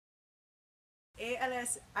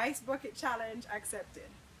ALS Ice Bucket Challenge accepted.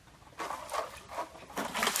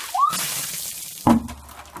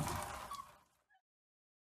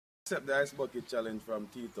 Accept the Ice Bucket Challenge from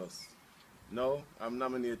Titus. Now, I'm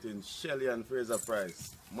nominating Shelly and Fraser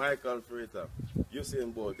Price, Michael Frater,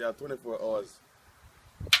 Usain Bolt. They have 24 hours.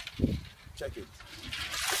 Check it.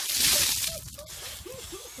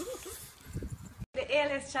 The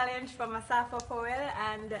ALS Challenge from Asafa Powell,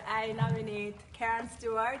 and I nominate Karen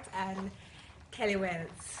Stewart and Kelly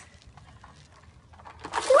Wells.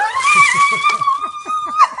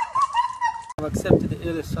 I've accepted the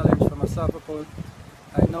ALS Challenge from Asafa Powell.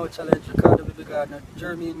 I now challenge Ricardo Baby Gardner,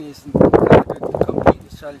 Jeremy Mason, and Carter to complete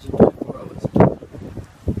this challenge in 24 hours.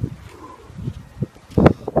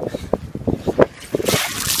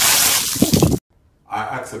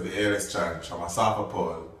 I accept the ALS Challenge from Asafa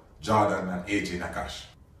Powell, Jordan, and AJ Nakash.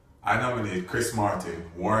 I nominate Chris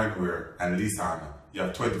Martin, Warren Weir, and Lisa Hanna. You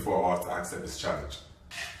have 24 hours to accept this challenge.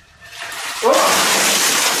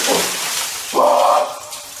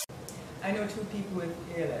 I know two people with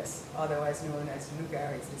ALS, otherwise known as Lou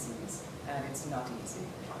Gehrig's disease, and it's not easy.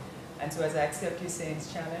 And so as I accept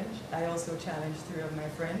Usain's challenge, I also challenge three of my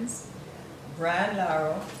friends, Brian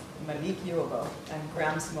Laro, Malik Yoba, and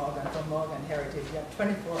Grams Morgan from Morgan Heritage. You have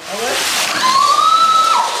 24 hours.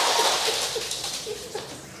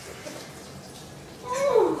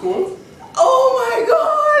 Cool. Oh my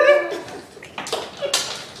God!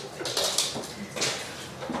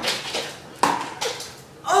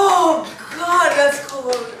 Oh God, that's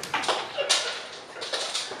cold.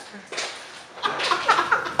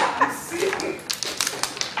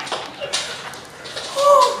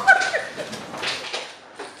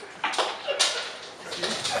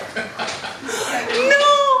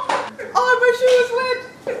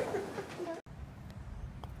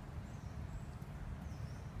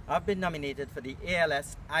 I've been nominated for the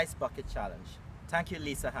ALS Ice Bucket Challenge. Thank you,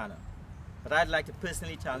 Lisa Hanna. But I'd like to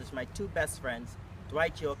personally challenge my two best friends,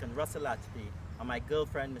 Dwight York and Russell Atterby, and my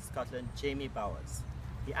girlfriend, Miss Scotland, Jamie Bowers.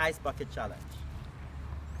 The Ice Bucket Challenge.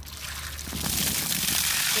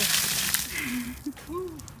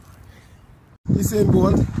 Usain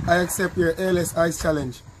Bolt, I accept your ALS Ice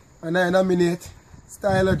Challenge. And I nominate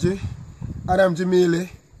Styler G, Adam Jamili,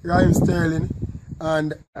 Raheem Sterling,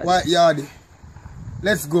 and White Yardy.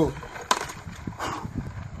 Let's go.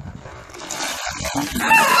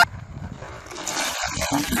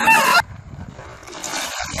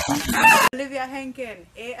 Olivia Henkin,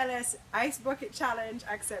 ALS Ice Bucket Challenge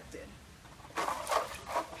accepted.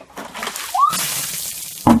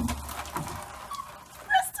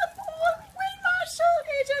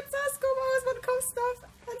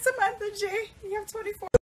 Samantha J, you have 24.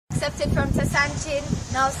 Accepted from Tasanchin,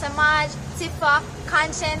 now Samaj, Tifa,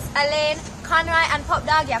 Conscience, Elaine, Conroy, and Pop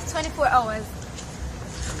Dog. You have 24 hours.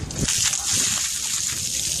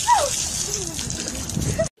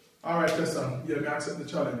 Alright, listen, you're gonna accept the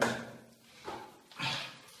challenge.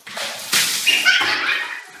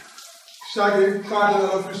 Shaggy,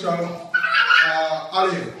 Cardinal Official,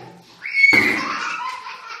 Ali.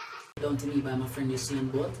 Down to me by my friend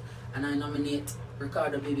Usain Bolt, and I nominate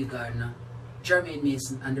Ricardo Baby Gardner, Jeremy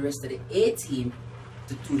Mason, and the rest of the A team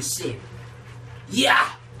to do the same.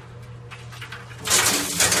 Yeah!